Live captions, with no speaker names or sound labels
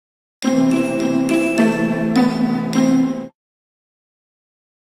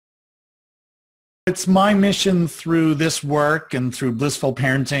It's my mission through this work and through Blissful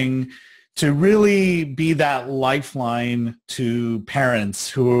Parenting to really be that lifeline to parents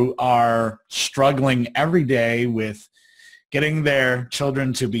who are struggling every day with getting their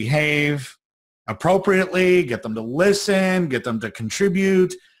children to behave appropriately, get them to listen, get them to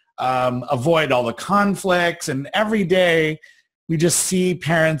contribute, avoid all the conflicts. And every day we just see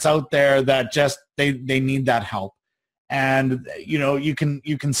parents out there that just, they need that help. And, you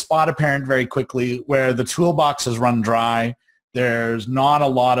can spot a parent very quickly where the toolbox has run dry. There's not a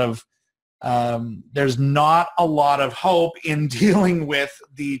lot of hope in dealing with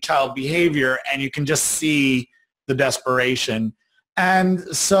the child behavior, and you can just see the desperation. And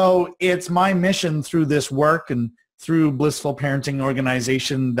so it's my mission through this work and through Blissful Parenting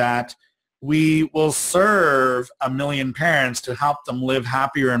organization that we will serve 1 million parents to help them live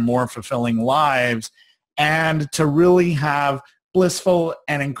happier and more fulfilling lives, and to really have blissful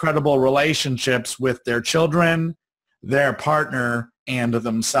and incredible relationships with their children, their partner, and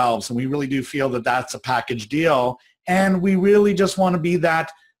themselves. And we really do feel that that's a package deal. And we really just want to be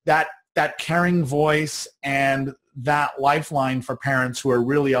that caring voice and that lifeline for parents who are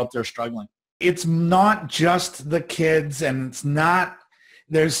really out there struggling. It's not just the kids, and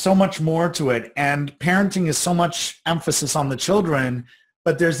there's so much more to it. And parenting is so much emphasis on the children,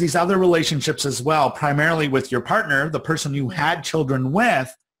 but there's these other relationships as well, primarily with your partner, the person you had children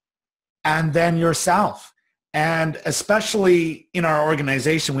with, and then yourself. And especially in our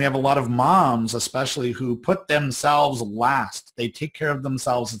organization, we have a lot of moms, especially, who put themselves last. They take care of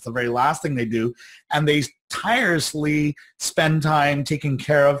themselves. It's the very last thing they do. And they tirelessly spend time taking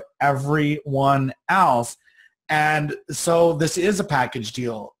care of everyone else. And so this is a package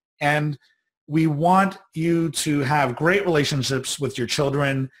deal. And we want you to have great relationships with your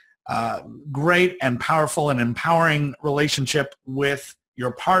children, great and powerful and empowering relationship with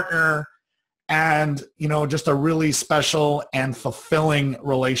your partner, and, just a really special and fulfilling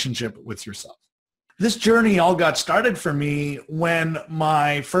relationship with yourself. This journey all got started for me when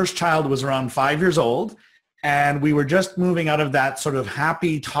my first child was around 5 years old, and we were just moving out of that sort of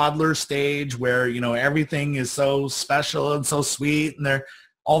happy toddler stage where, everything is so special and so sweet, and they're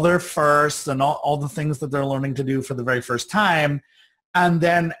all their firsts and all the things that they're learning to do for the very first time. And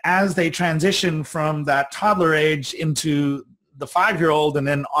then as they transition from that toddler age into the 5-year-old and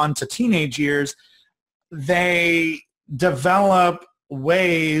then on to teenage years, they develop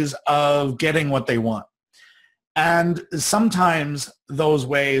ways of getting what they want. And sometimes those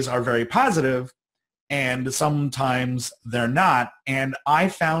ways are very positive, and sometimes they're not. And I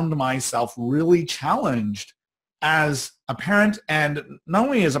found myself really challenged as a parent, and not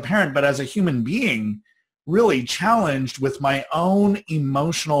only as a parent, but as a human being, really challenged with my own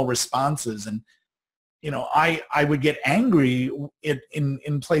emotional responses. And I would get angry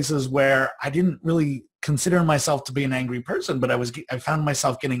in places where I didn't really consider myself to be an angry person, but I found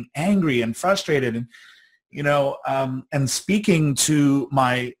myself getting angry and frustrated, and and speaking to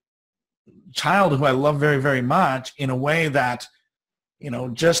my child, who I love very, very much, in a way that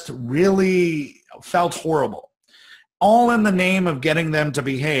just really felt horrible, all in the name of getting them to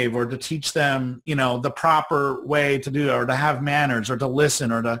behave or to teach them the proper way to do it, or to have manners, or to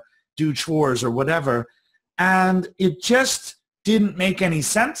listen, or to do chores, or whatever. And it just didn't make any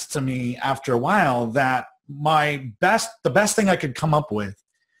sense to me after a while that the best thing I could come up with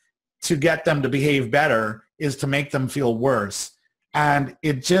to get them to behave better is to make them feel worse. And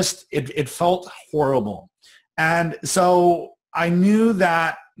it felt horrible. And so I knew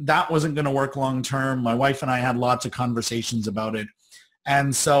that wasn't going to work long term. My wife and I had lots of conversations about it.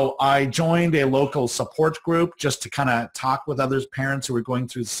 And so I joined a local support group just to kind of talk with other parents who were going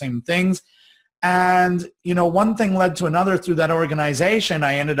through the same things. And, one thing led to another through that organization.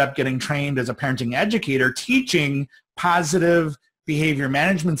 I ended up getting trained as a parenting educator, teaching positive behavior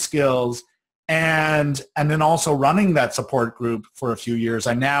management skills, and then also running that support group for a few years.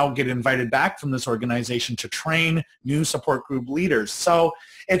 I now get invited back from this organization to train new support group leaders. So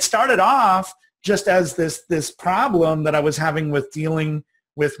it started off just as this problem that I was having with dealing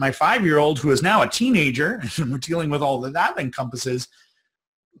with my 5-year-old, who is now a teenager, and we're dealing with all that encompasses.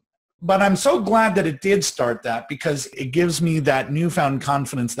 But I'm so glad that it did start that, because it gives me that newfound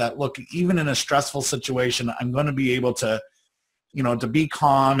confidence that, look, even in a stressful situation, I'm going to be able to, to be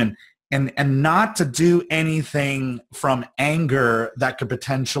calm and not to do anything from anger that could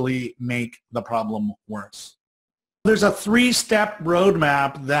potentially make the problem worse. There's a 3-step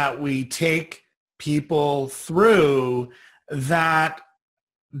roadmap that we take people through that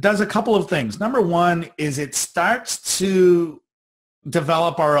does a couple of things. Number one is it starts to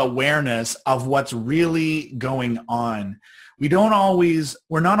develop our awareness of what's really going on. We're not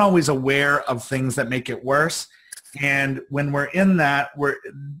always aware of things that make it worse. And when we're in that, we're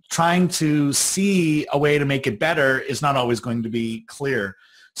trying to see a way to make it better is not always going to be clear.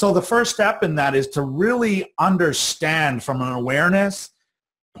 So the first step in that is to really understand from an awareness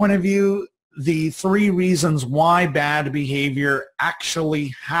point of view the 3 reasons why bad behavior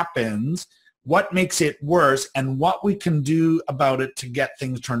actually happens, what makes it worse, and what we can do about it to get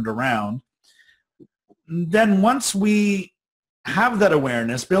things turned around. Then once we have that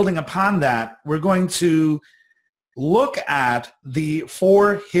awareness, building upon that, we're going to look at the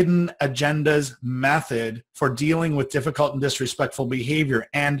 4 hidden agendas method for dealing with difficult and disrespectful behavior.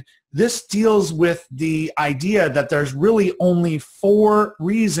 And this deals with the idea that there's really only 4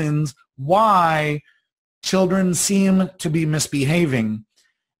 reasons why children seem to be misbehaving.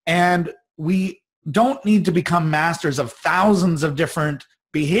 And we don't need to become masters of thousands of different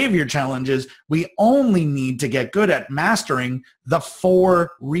behavior challenges. We only need to get good at mastering the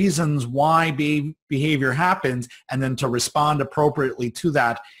 4 reasons why behavior happens, and then to respond appropriately to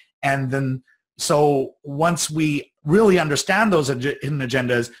that. And then, so once we really understand those hidden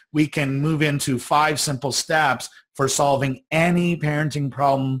agendas, we can move into 5 simple steps for solving any parenting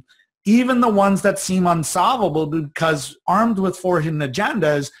problem, even the ones that seem unsolvable, because armed with 4 hidden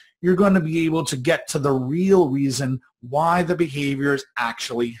agendas, you're going to be able to get to the real reason why the behavior is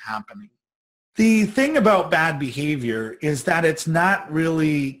actually happening. The thing about bad behavior is that it's not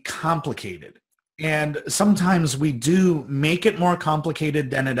really complicated. And sometimes we do make it more complicated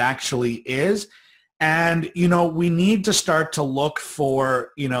than it actually is. And, we need to start to look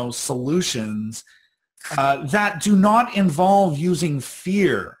for, solutions that do not involve using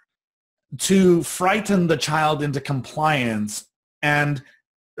fear to frighten the child into compliance and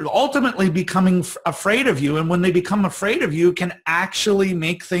ultimately becoming afraid of you. And when they become afraid of you, can actually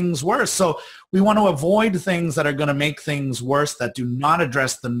make things worse. So we want to avoid things that are going to make things worse, that do not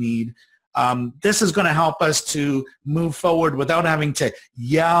address the need. This is going to help us to move forward without having to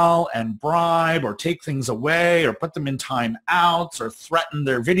yell and bribe or take things away or put them in timeouts or threaten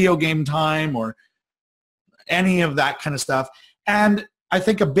their video game time or any of that kind of stuff. And I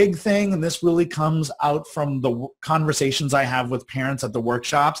think a big thing, and this really comes out from the conversations I have with parents at the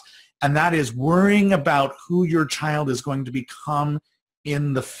workshops, and that is worrying about who your child is going to become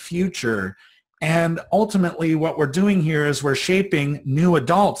in the future. And ultimately what we're doing here is we're shaping new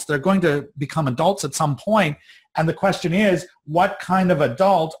adults. They're going to become adults at some point. And the question is, what kind of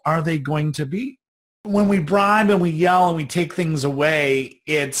adult are they going to be? When we bribe and we yell and we take things away,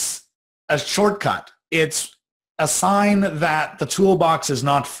 it's a shortcut. It's a sign that the toolbox is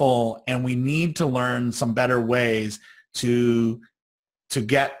not full and we need to learn some better ways to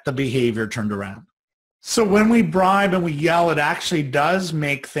get the behavior turned around. So when we bribe and we yell, it actually does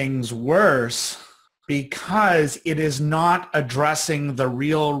make things worse because it is not addressing the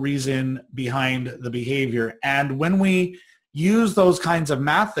real reason behind the behavior. And when we use those kinds of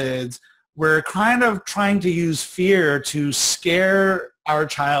methods, we're kind of trying to use fear to scare our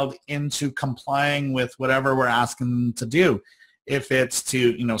child into complying with whatever we're asking them to do. If it's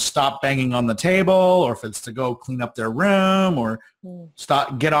to, stop banging on the table, or if it's to go clean up their room, or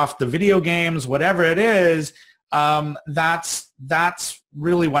get off the video games, whatever it is, that's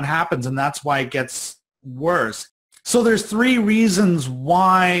really what happens, and that's why it gets worse. So there's 3 reasons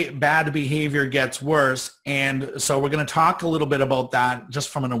why bad behavior gets worse, and so we're going to talk a little bit about that just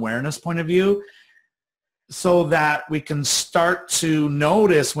from an awareness point of view, so that we can start to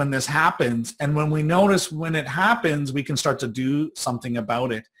notice when this happens. And when we notice when it happens, we can start to do something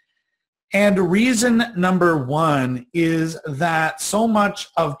about it. And reason number 1 is that so much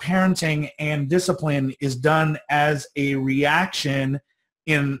of parenting and discipline is done as a reaction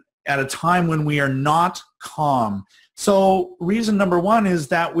at a time when we are not calm. So reason number 1 is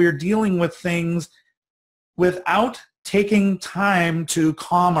that we're dealing with things without taking time to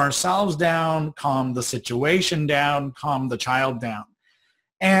calm ourselves down, calm the situation down, calm the child down.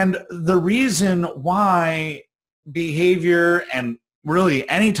 And the reason why behavior and really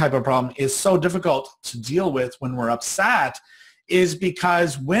any type of problem is so difficult to deal with when we're upset is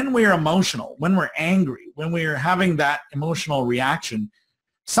because when we're emotional, when we're angry, when we're having that emotional reaction,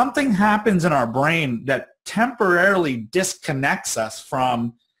 something happens in our brain that temporarily disconnects us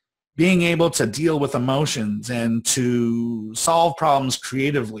from being able to deal with emotions and to solve problems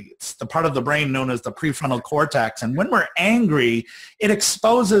creatively. It's the part of the brain known as the prefrontal cortex. And when we're angry, it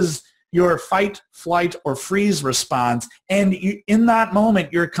exposes your fight, flight, or freeze response. And in that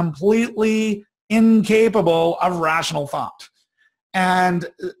moment, you're completely incapable of rational thought. And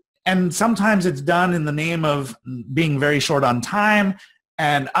And sometimes it's done in the name of being very short on time,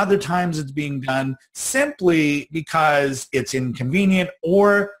 and other times it's being done simply because it's inconvenient,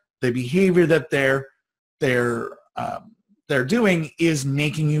 or the behavior that they're doing is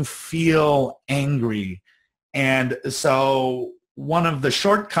making you feel angry. And so one of the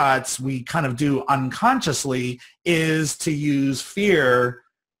shortcuts we kind of do unconsciously is to use fear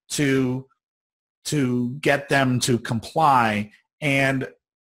to get them to comply. And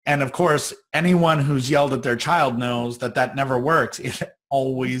of course, anyone who's yelled at their child knows that that never works. It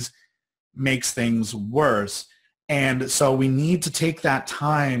always makes things worse. And so we need to take that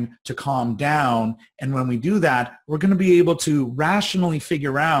time to calm down. And when we do that, we're going to be able to rationally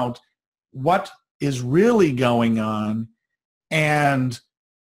figure out what is really going on and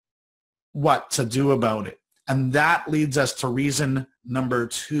what to do about it. And that leads us to reason number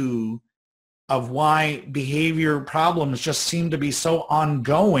 2 of why behavior problems just seem to be so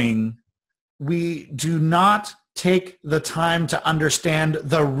ongoing. We do not take the time to understand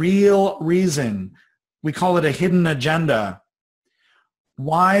the real reason. We call it a hidden agenda,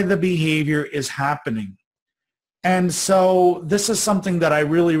 why the behavior is happening. And so this is something that I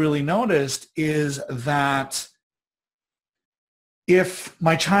really, really noticed, is that if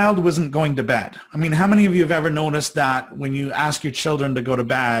my child wasn't going to bed, I mean, how many of you have ever noticed that when you ask your children to go to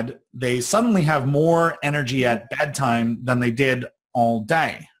bed, they suddenly have more energy at bedtime than they did all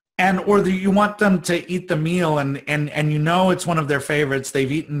day? And or you want them to eat the meal and you know it's one of their favorites.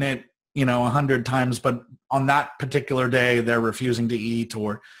 They've eaten it, 100 times, but on that particular day they're refusing to eat,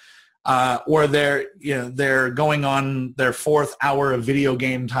 or they're going on their 4th hour of video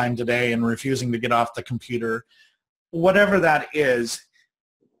game time today and refusing to get off the computer. Whatever that is,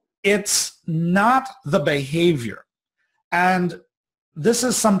 it's not the behavior. And this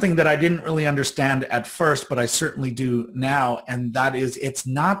is something that I didn't really understand at first, but I certainly do now, and that is, it's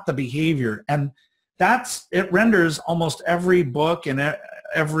not the behavior. And it renders almost every book and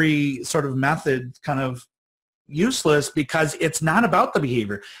every sort of method kind of useless, because it's not about the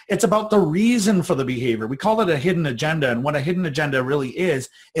behavior. It's about the reason for the behavior. We call it a hidden agenda, and what a hidden agenda really is,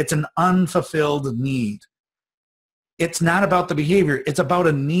 it's an unfulfilled need. It's not about the behavior. It's about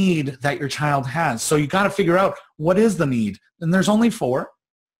a need that your child has. So you got to figure out, what is the need? And there's only 4.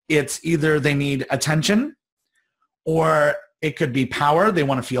 It's either they need attention, or it could be power. They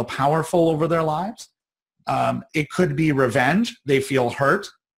want to feel powerful over their lives. It could be revenge. They feel hurt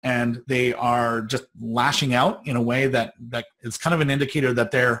and they are just lashing out in a way that is kind of an indicator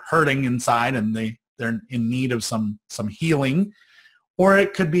that they're hurting inside and they're in need of some healing. Or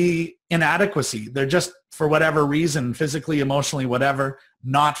it could be inadequacy. They're just, for whatever reason, physically, emotionally, whatever,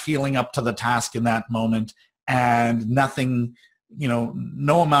 not feeling up to the task in that moment, and nothing,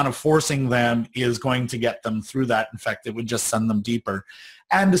 no amount of forcing them is going to get them through that. In fact, it would just send them deeper.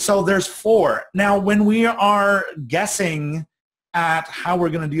 And so there's 4. Now, when we are guessing at how we're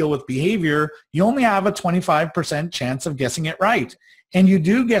going to deal with behavior, you only have a 25% chance of guessing it right. And you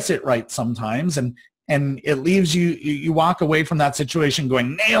do guess it right sometimes, and it leaves you walk away from that situation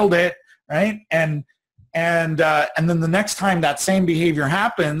going, nailed it, right? And then the next time that same behavior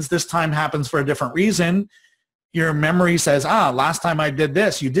happens, this time happens for a different reason, your memory says, last time I did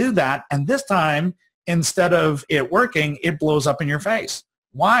this, you did that, and this time, instead of it working, it blows up in your face.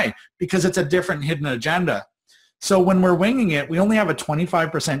 Why? Because it's a different hidden agenda. So when we're winging it, we only have a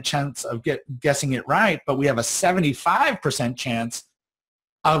 25% chance of guessing it right, but we have a 75% chance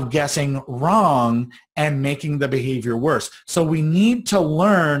of guessing wrong and making the behavior worse. So we need to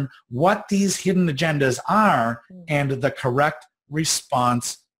learn what these hidden agendas are and the correct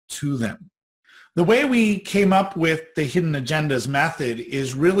response to them. The way we came up with the hidden agendas method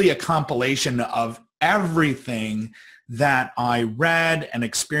is really a compilation of everything that I read and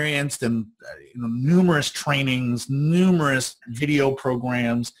experienced in numerous trainings, numerous video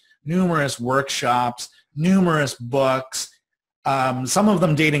programs, numerous workshops, numerous books, some of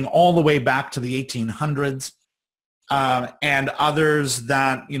them dating all the way back to the 1800s, and others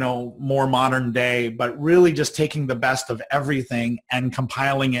that, more modern day, but really just taking the best of everything and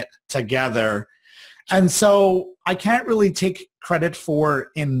compiling it together. And so I can't really take credit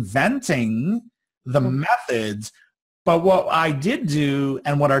for inventing the methods, but what I did do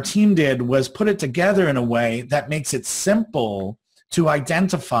and what our team did was put it together in a way that makes it simple to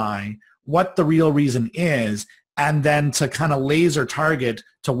identify what the real reason is, and then to kind of laser target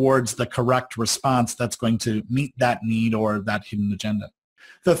towards the correct response that's going to meet that need or that hidden agenda.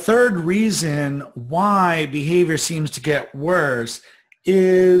 The third reason why behavior seems to get worse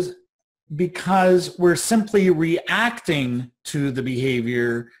is because we're simply reacting to the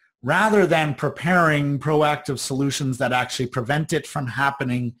behavior rather than preparing proactive solutions that actually prevent it from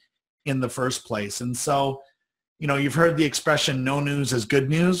happening in the first place. And so, you've heard the expression, no news is good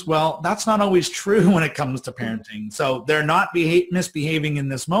news. Well, that's not always true when it comes to parenting. So they're not misbehaving in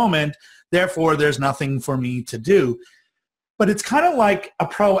this moment. Therefore, there's nothing for me to do. But it's kind of like a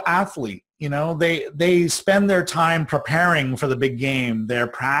pro athlete. They spend their time preparing for the big game. They're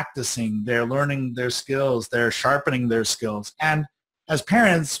practicing, they're learning their skills, they're sharpening their skills. And as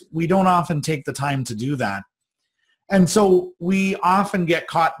parents, we don't often take the time to do that. And so we often get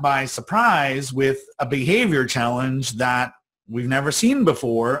caught by surprise with a behavior challenge that we've never seen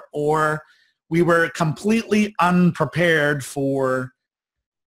before, or we were completely unprepared for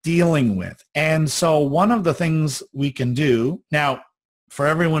dealing with. And so one of the things we can do, now, for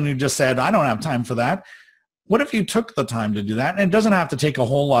everyone who just said, I don't have time for that, what if you took the time to do that? And it doesn't have to take a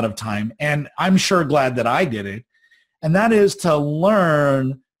whole lot of time. And I'm sure glad that I did it. And that is to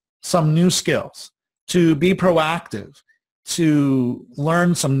learn some new skills, to be proactive, to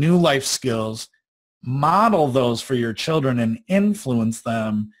learn some new life skills, model those for your children and influence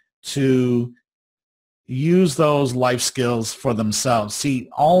them to use those life skills for themselves. See,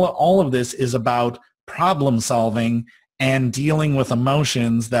 all of this is about problem solving and dealing with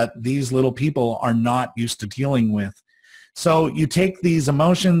emotions that these little people are not used to dealing with. So you take these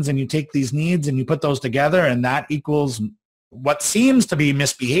emotions and you take these needs and you put those together, and that equals what seems to be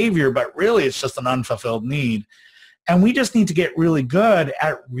misbehavior, but really it's just an unfulfilled need. And we just need to get really good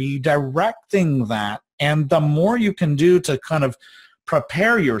at redirecting that. And the more you can do to kind of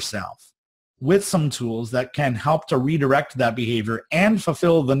prepare yourself with some tools that can help to redirect that behavior and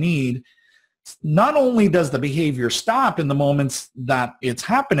fulfill the need, not only does the behavior stop in the moments that it's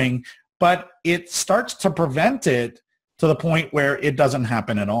happening, but it starts to prevent it to the point where it doesn't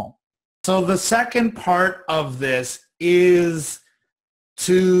happen at all. So the second part of this is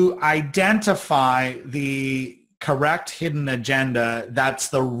to identify the correct hidden agenda that's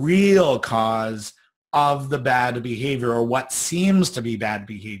the real cause of the bad behavior, or what seems to be bad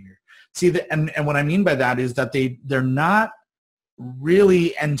behavior. See, and what I mean by that is that they're not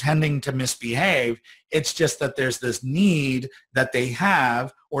really intending to misbehave. It's just that there's this need that they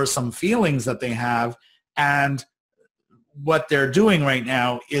have, or some feelings that they have, and what they're doing right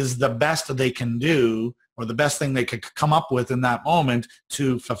now is the best that they can do, or the best thing they could come up with in that moment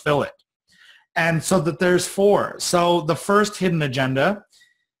to fulfill it. And so that there's four. So the first hidden agenda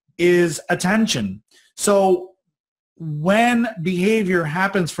is attention. So when behavior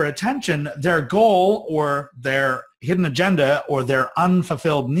happens for attention, their goal or their hidden agenda or their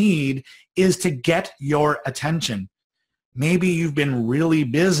unfulfilled need is to get your attention. Maybe you've been really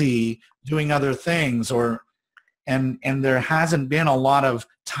busy doing other things, and there hasn't been a lot of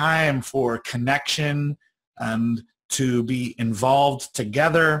time for connection and to be involved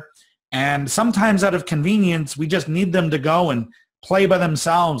together. And sometimes out of convenience, we just need them to go and play by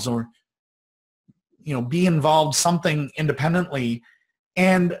themselves, or be involved something independently.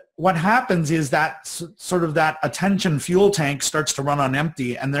 And what happens is that sort of that attention fuel tank starts to run on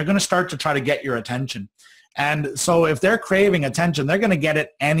empty, and they're going to start to try to get your attention. And so if they're craving attention, they're going to get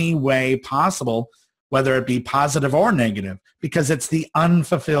it any way possible, whether it be positive or negative, because it's the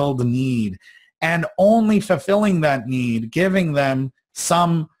unfulfilled need. And only fulfilling that need, giving them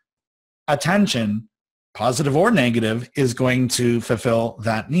some attention, positive or negative, is going to fulfill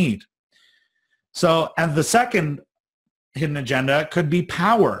that need. So, and the second hidden agenda could be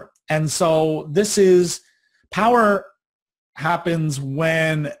power. And so this is, power happens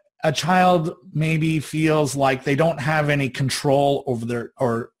when a child maybe feels like they don't have any control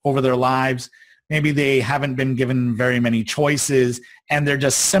over their lives. Maybe they haven't been given very many choices, and they're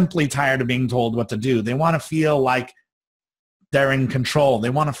just simply tired of being told what to do. They want to feel like they're in control. They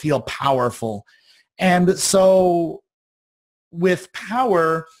want to feel powerful. And so with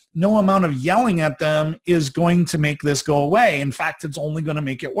power, no amount of yelling at them is going to make this go away. In fact, it's only going to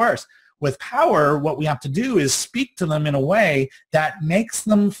make it worse. With power, what we have to do is speak to them in a way that makes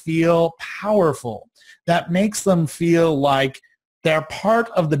them feel powerful, that makes them feel like they're part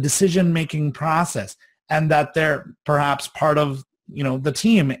of the decision-making process, and that they're perhaps part of the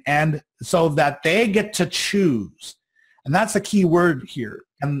team, and so that they get to choose. And that's the key word here.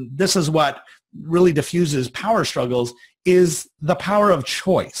 And this is what really diffuses power struggles, is the power of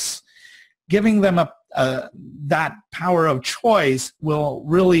choice. Giving them that power of choice will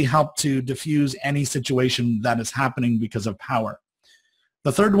really help to diffuse any situation that is happening because of power.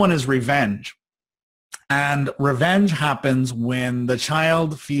 The third one is revenge. And revenge happens when the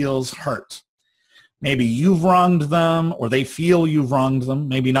child feels hurt. Maybe you've wronged them, or they feel you've wronged them.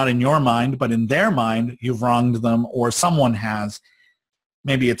 Maybe not in your mind, but in their mind, you've wronged them, or someone has.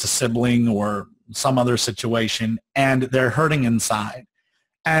 Maybe it's a sibling or some other situation, and they're hurting inside.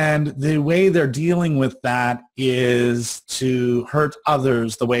 And the way they're dealing with that is to hurt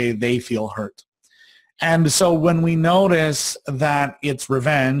others the way they feel hurt. And so when we notice that it's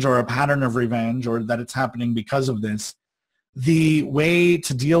revenge or a pattern of revenge or that it's happening because of this, the way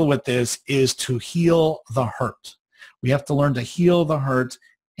to deal with this is to heal the hurt. We have to learn to heal the hurt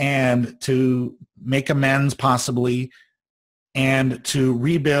and to make amends possibly, and to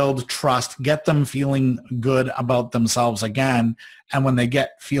rebuild trust, get them feeling good about themselves again. And when they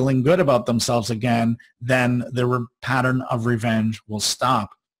get feeling good about themselves again, then the pattern of revenge will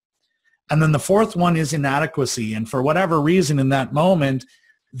stop. And then the fourth one is inadequacy. And for whatever reason in that moment,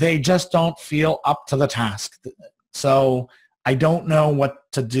 they just don't feel up to the task. So I don't know what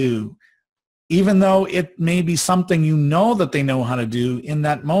to do. Even though it may be something you know that they know how to do in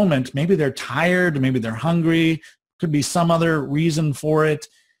that moment, maybe they're tired, maybe they're hungry, could be some other reason for it.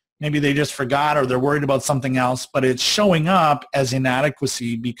 Maybe they just forgot or they're worried about something else, but it's showing up as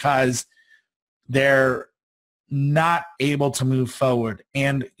inadequacy because they're not able to move forward.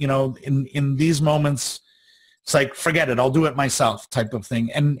 And, you know, in these moments, it's like, forget it, I'll do it myself type of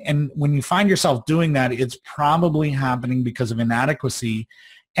thing. And when you find yourself doing that, it's probably happening because of inadequacy.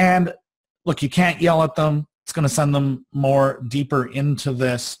 And look, you can't yell at them. It's going to send them more deeper into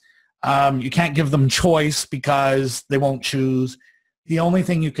this. You can't give them choice because they won't choose. The only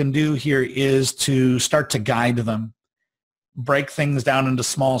thing you can do here is to start to guide them, break things down into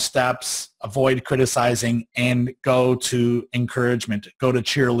small steps, avoid criticizing, and go to encouragement, go to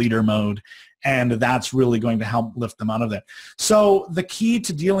cheerleader mode. And that's really going to help lift them out of that. So the key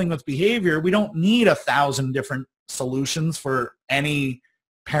to dealing with behavior, we don't need 1,000 different solutions for any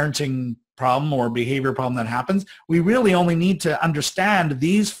parenting problem or behavior problem that happens. We really only need to understand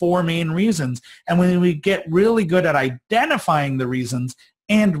these 4 main reasons. And when we get really good at identifying the reasons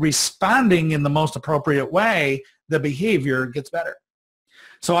and responding in the most appropriate way, the behavior gets better.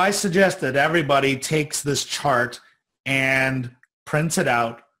 So I suggest that everybody takes this chart and prints it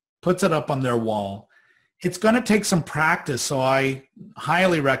out, puts it up on their wall. It's going to take some practice. So I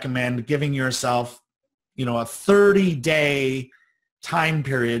highly recommend giving yourself, you know, a 30-day time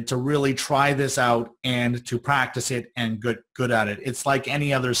period to really try this out and to practice it and get good at it. It's like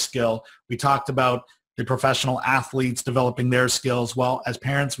any other skill. We talked about the professional athletes developing their skills. Well, as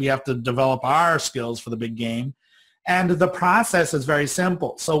parents, we have to develop our skills for the big game. And the process is very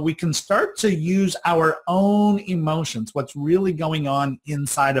simple. So we can start to use our own emotions, what's really going on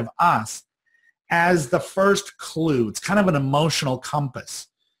inside of us, as the first clue. It's kind of an emotional compass.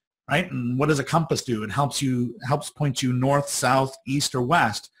 Right? And what does a compass do? It helps point you north, south, east, or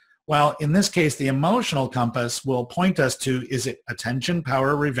west. Well, in this case, the emotional compass will point us to, is it attention,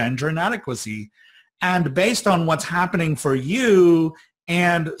 power, revenge, or inadequacy? And based on what's happening for you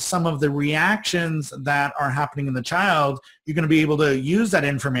and some of the reactions that are happening in the child, you're going to be able to use that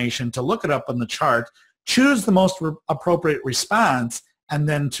information to look it up on the chart, choose the most appropriate response, and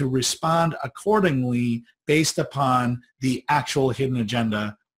then to respond accordingly based upon the actual hidden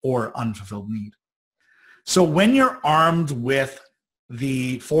agenda or unfulfilled need. So when you're armed with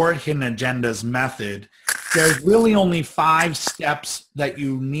the 4 hidden agendas method, there's really only 5 steps that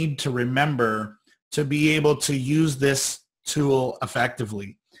you need to remember to be able to use this tool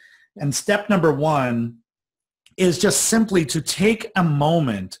effectively. And step number 1 is just simply to take a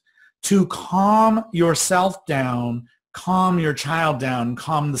moment to calm yourself down, calm your child down,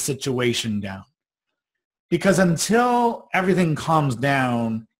 calm the situation down. Because until everything calms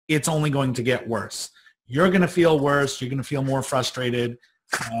down, it's only going to get worse. You're going to feel worse. You're going to feel more frustrated.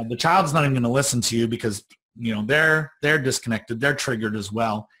 The child's not even going to listen to you because, you know, they're disconnected. They're triggered as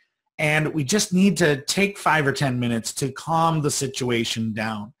well. And we just need to take 5 or 10 minutes to calm the situation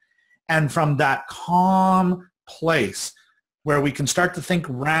down. And from that calm place where we can start to think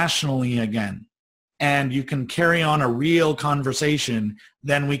rationally again, and you can carry on a real conversation,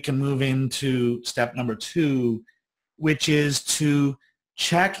 then we can move into step number 2, which is to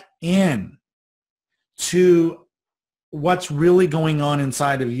check in to what's really going on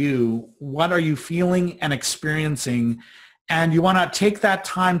inside of you. What are you feeling and experiencing? And you want to take that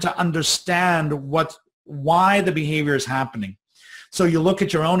time to understand why the behavior is happening. So you look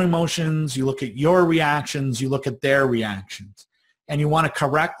at your own emotions, you look at your reactions, you look at their reactions, and you want to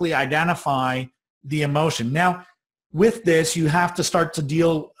correctly identify the emotion. Now, with this, you have to start to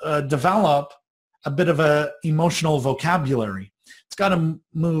develop a bit of a emotional vocabulary. It's got to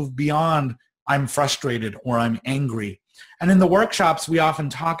move beyond I'm frustrated or I'm angry. And in the workshops, we often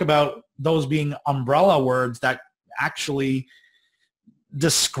talk about those being umbrella words that actually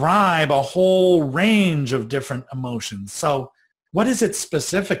describe a whole range of different emotions. So what is it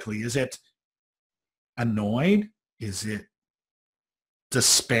specifically? Is it annoyed? Is it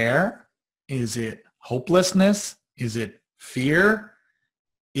despair? Is it hopelessness? Is it fear?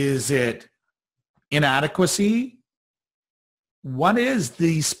 Is it inadequacy? What is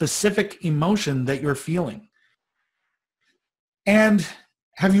the specific emotion that you're feeling? And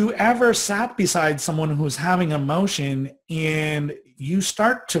have you ever sat beside someone who's having emotion and you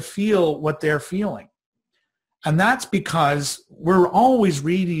start to feel what they're feeling? And that's because we're always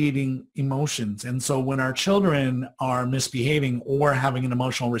radiating emotions. And so when our children are misbehaving or having an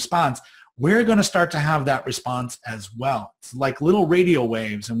emotional response, we're going to start to have that response as well. It's like little radio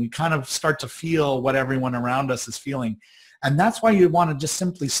waves, and we kind of start to feel what everyone around us is feeling. And that's why you want to just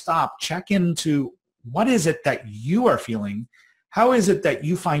simply stop, check into what is it that you are feeling, how is it that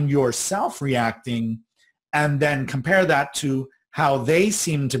you find yourself reacting, and then compare that to how they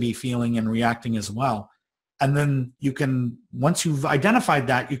seem to be feeling and reacting as well. And then you can, once you've identified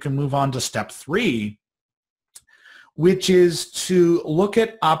that, you can move on to step 3, which is to look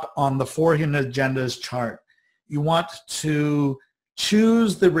it up on the 4 hidden agendas chart. You want to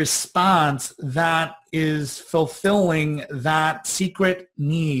choose the response that is fulfilling that secret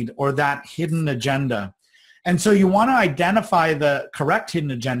need or that hidden agenda. And so you want to identify the correct hidden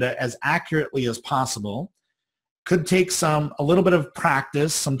agenda as accurately as possible. Could take a little bit of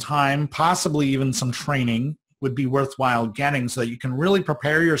practice, some time, possibly even some training would be worthwhile getting so that you can really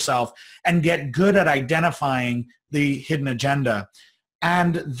prepare yourself and get good at identifying the hidden agenda.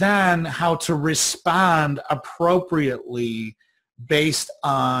 And then how to respond appropriately based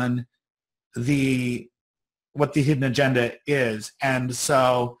on what the hidden agenda is. And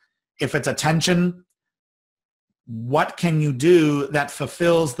so if it's attention, what can you do that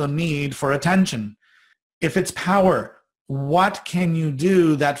fulfills the need for attention? If it's power, what can you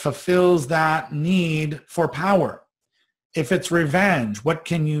do that fulfills that need for power? If it's revenge, what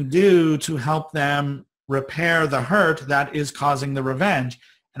can you do to help them repair the hurt that is causing the revenge?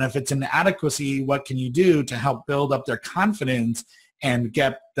 And if it's inadequacy, what can you do to help build up their confidence and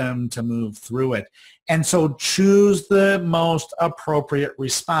get them to move through it? And so choose the most appropriate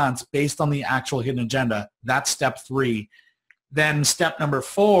response based on the actual hidden agenda. That's step 3. Then step number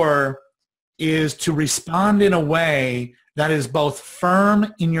 4 is to respond in a way that is both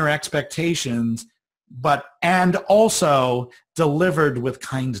firm in your expectations, and also delivered with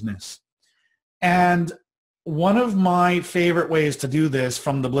kindness. And one of my favorite ways to do this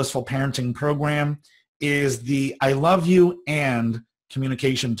from the Blissful Parenting program is the I love you and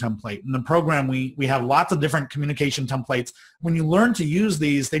communication template. In the program, we have lots of different communication templates. When you learn to use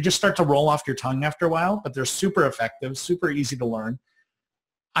these, they just start to roll off your tongue after a while, but they're super effective, super easy to learn.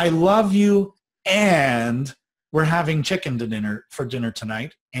 I love you, and we're having chicken for dinner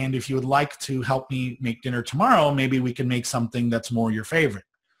tonight. And if you would like to help me make dinner tomorrow, maybe we can make something that's more your favorite.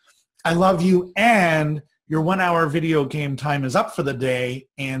 I love you, and your 1-hour video game time is up for the day.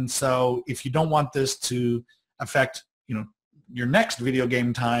 And so if you don't want this to affect, your next video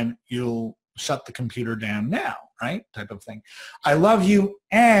game time, you'll shut the computer down now, right? Type of thing. I love you,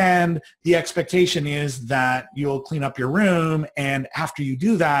 and the expectation is that you'll clean up your room, and after you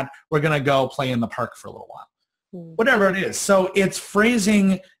do that, we're going to go play in the park for a little while. Whatever it is. So it's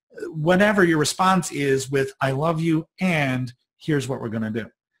phrasing whatever your response is with I love you, and here's what we're going to do.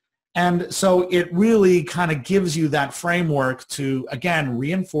 And so it really kind of gives you that framework to, again,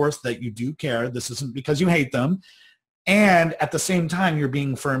 reinforce that you do care. This isn't because you hate them. And at the same time, you're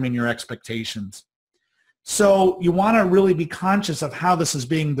being firm in your expectations. So you want to really be conscious of how this is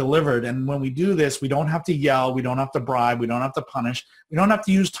being delivered. And when we do this, we don't have to yell. We don't have to bribe. We don't have to punish. We don't have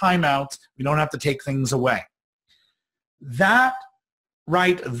to use timeouts. We don't have to take things away. That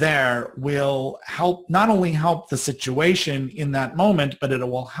right there will help, not only help the situation in that moment, but it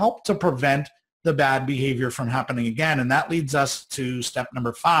will help to prevent the bad behavior from happening again. And that leads us to step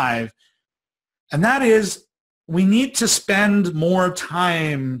number 5. And that is, we need to spend more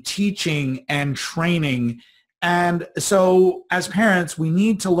time teaching and training. And so as parents, we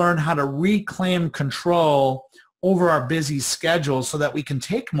need to learn how to reclaim control over our busy schedules so that we can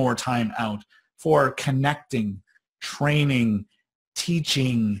take more time out for connecting, training,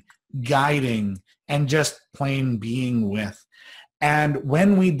 teaching, guiding, and just plain being with. And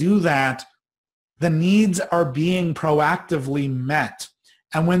when we do that, the needs are being proactively met.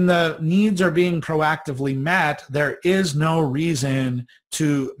 And when the needs are being proactively met, there is no reason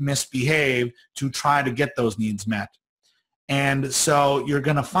to misbehave to try to get those needs met. And so you're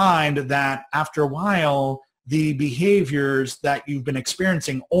going to find that after a while, the behaviors that you've been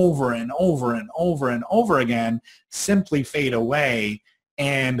experiencing over and over and over and over again simply fade away,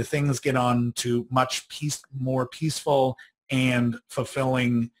 and things get on to much more peaceful and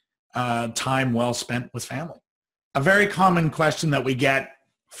fulfilling time well spent with family. A very common question that we get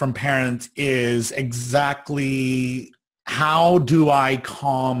from parents is exactly, how do I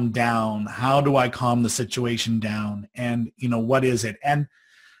calm down? How do I calm the situation down? And, what is it? And,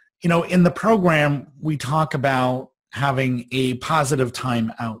 in the program, we talk about having a positive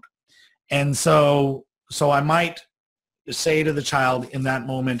time out. And so I might say to the child in that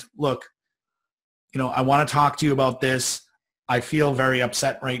moment, look, I want to talk to you about this. I feel very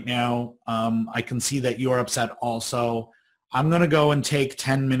upset right now. I can see that you're upset also. I'm going to go and take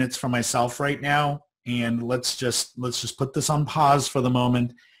 10 minutes for myself right now. And let's just put this on pause for the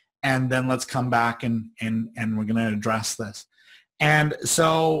moment. And then let's come back and we're going to address this. And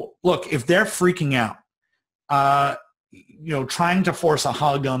so, look, if they're freaking out, trying to force a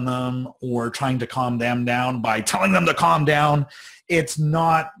hug on them or trying to calm them down by telling them to calm down, it's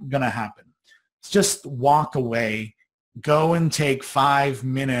not going to happen. Just walk away. Go and take 5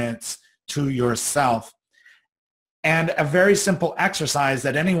 minutes to yourself. And a very simple exercise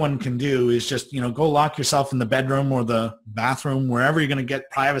that anyone can do is just, go lock yourself in the bedroom or the bathroom, wherever you're going to get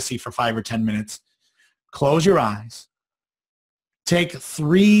privacy for 5 or 10 minutes. Close your eyes. Take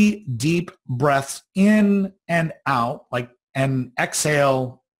 3 deep breaths in and out, and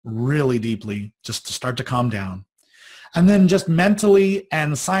exhale really deeply just to start to calm down. And then just mentally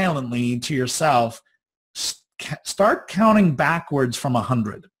and silently to yourself, start counting backwards from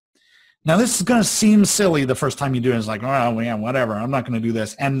 100. Now, this is going to seem silly the first time you do it. It's like, oh, yeah, whatever. I'm not going to do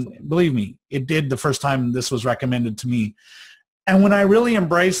this. And believe me, it did the first time this was recommended to me. And when I really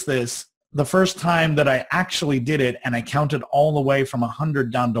embraced this, the first time that I actually did it and I counted all the way from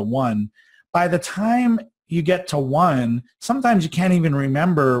 100 down to 1, by the time you get to 1, sometimes you can't even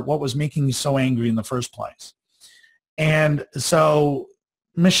remember what was making you so angry in the first place. And so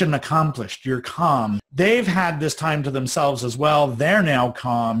mission accomplished. You're calm. They've had this time to themselves as well. They're now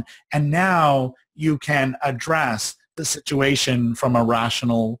calm. And now you can address the situation from a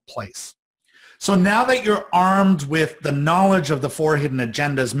rational place. So now that you're armed with the knowledge of the 4 hidden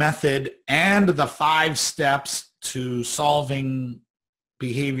agendas method and the 5 steps to solving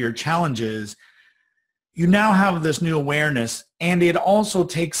behavior challenges, you now have this new awareness, and it also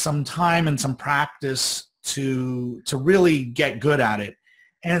takes some time and some practice to really get good at it.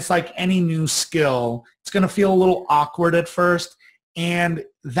 And it's like any new skill, it's going to feel a little awkward at first, and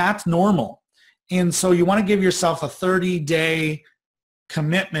that's normal. And so you want to give yourself a 30-day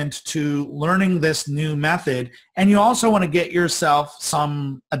commitment to learning this new method, and you also want to get yourself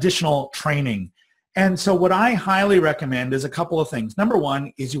some additional training. And so what I highly recommend is a couple of things. Number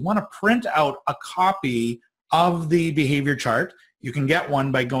one is you want to print out a copy of the behavior chart. You can get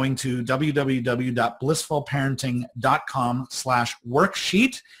one by going to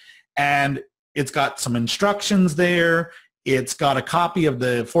www.blissfulparenting.com/worksheet, and it's got some instructions there. It's got a copy of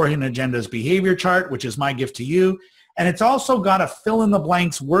the 4 Hidden Agendas behavior chart, which is my gift to you. And it's also got a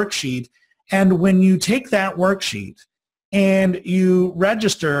fill-in-the-blanks worksheet. And when you take that worksheet and you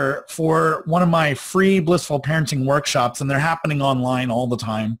register for one of my free Blissful Parenting workshops, and they're happening online all the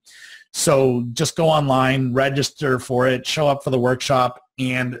time, so just go online, register for it, show up for the workshop,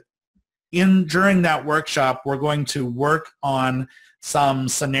 and during that workshop, we're going to work on some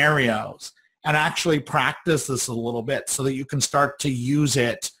scenarios and actually practice this a little bit so that you can start to use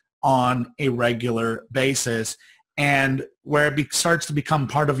it on a regular basis. And where it starts to become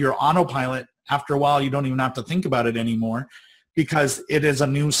part of your autopilot, after a while, you don't even have to think about it anymore because it is a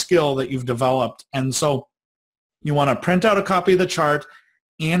new skill that you've developed. And so you want to print out a copy of the chart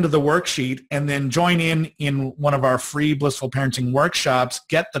and the worksheet, and then join in one of our free Blissful Parenting workshops,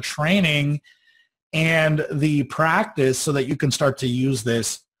 get the training and the practice so that you can start to use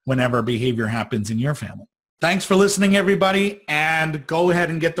this whenever behavior happens in your family. Thanks for listening, everybody, and go ahead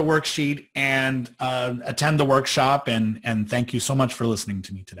and get the worksheet and attend the workshop, and thank you so much for listening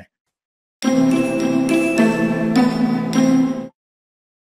to me today.